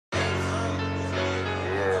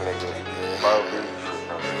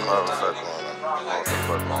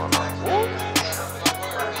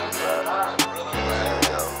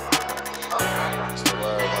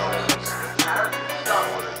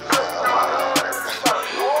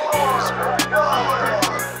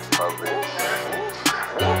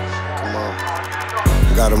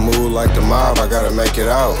Gotta move like the mob, I gotta make it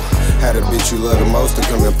out. Had a bitch you love the most to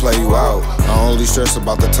come and play you out. I only stress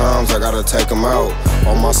about the times I gotta take them out.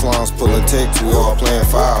 All my slimes pulling ticks, we all playing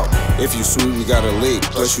foul. If you sweet, we got a lick,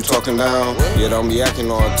 plus you talking down. Yeah, don't be acting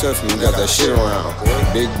all tough, you got that shit around.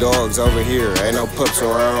 Big dogs over here, ain't no pups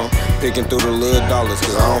around. Picking through the little dollars,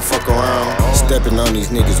 cause I don't fuck around. Stepping on these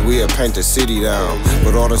niggas, we'll paint the city down.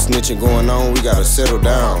 With all the snitching going on, we gotta settle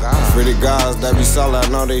down. For the guys that be solid, I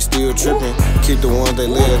know they still tripping. Keep the ones they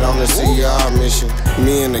live on the CR mission.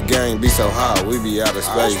 Me and the gang be so high, we be out of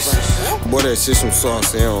space. Boy, that shit some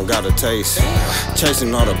sauce, they don't got a taste.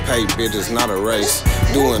 Chasing all the pay, bitch, it's not a race.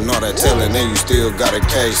 Doing all that telling, and you still got a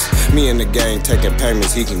case. Me and the gang taking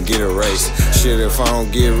payments, he can get erased. Shit, if I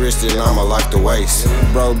don't get rich, then I'ma like to waste.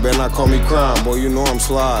 Bro, better not call me crime, boy, you know I'm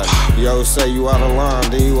slide. Yo, say you out of line,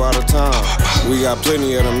 then you out of time. We got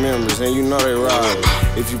plenty of them members, and you know they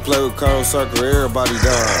ride. If you play with cold circle, everybody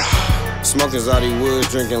die. Smoking Zoddy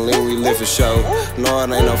woods, drinking lean, we live for show. No,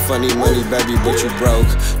 it ain't no funny money, baby, but you broke.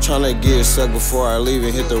 Tryna get sucked before I leave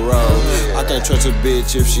and hit the road. I can't trust a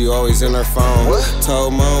bitch if she always in her phone.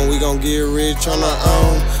 Told mom we gon' get rich on our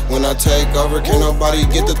own. When I take over, can't nobody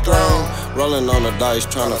get the throne. Rolling on the dice,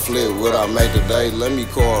 tryna flip what I make today. Let me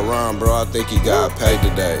call Ron, bro, I think he got paid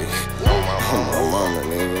today. Oh my mama,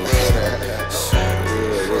 nigga.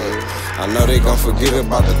 I know they gon' forget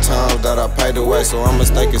about the times that I paid away, so I'ma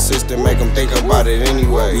stay consistent, make them think about it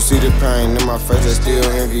anyway. You see the pain in my face, they still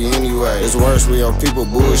envy anyway. It's worse when your people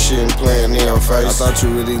bullshitting, playing in your face. I thought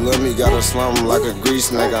you really loved me, gotta slum like a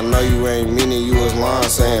grease snake. I know you ain't meaning, you was lying,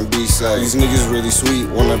 saying be safe. These niggas really sweet,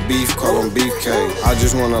 wanna beef, call them beefcake. I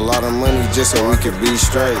just want a lot of money just so we can be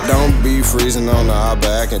straight. Don't be freezing on the eye,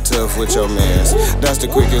 but acting tough with your mans. That's the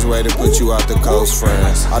quickest way to put you out the close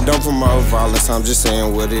friends. I don't promote violence, I'm just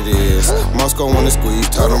saying what it is. Moscow wanna squeeze,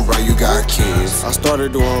 tell them bro you got kids. I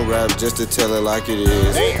started doing rap just to tell it like it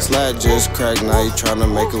is. Slat just cracked, now you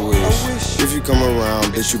tryna make a wish. If you come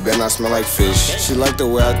around, bitch, you better not smell like fish. She like the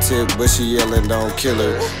way I tip, but she yelling don't kill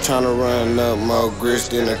her. Tryna run up more grits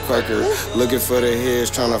than a Quaker. Looking for the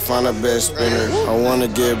heads, tryna find the best spinner. I wanna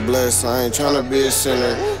get blessed, I ain't tryna be a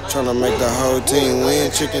sinner. Tryna make the whole team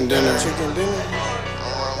win chicken dinner.